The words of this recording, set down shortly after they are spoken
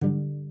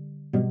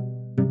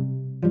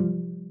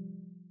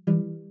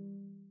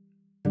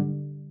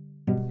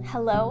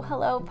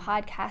Hello,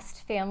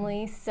 podcast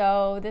family.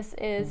 So this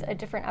is a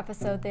different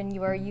episode than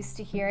you are used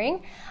to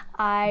hearing.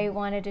 I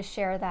wanted to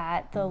share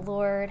that the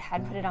Lord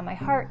had put it on my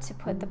heart to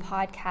put the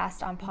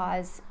podcast on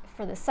pause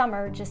for the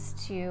summer just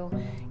to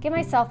give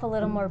myself a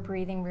little more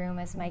breathing room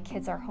as my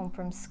kids are home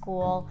from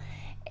school.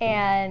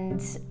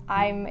 And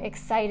I'm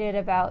excited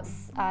about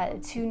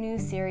two new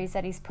series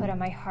that he's put on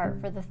my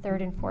heart for the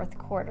third and fourth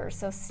quarter.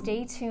 So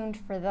stay tuned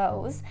for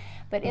those.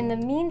 But in the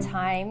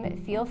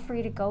meantime, feel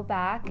free to go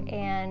back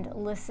and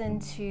listen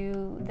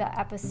to the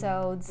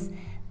episodes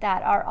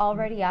that are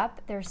already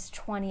up. There's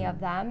 20 of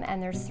them,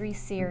 and there's 3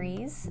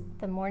 series: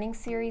 the morning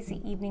series,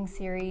 the evening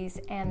series,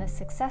 and the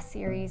success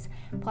series,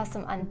 plus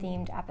some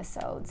unthemed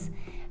episodes.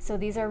 So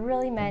these are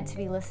really meant to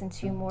be listened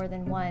to more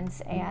than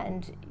once,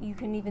 and you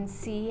can even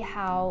see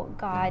how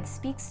God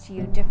speaks to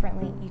you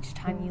differently each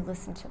time you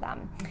listen to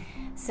them.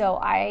 So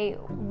I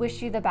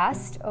wish you the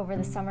best over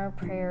the summer.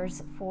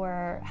 Prayers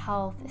for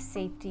health,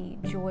 safety,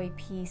 joy,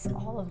 peace,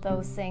 all of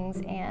those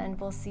things, and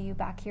we'll see you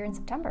back here in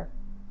September.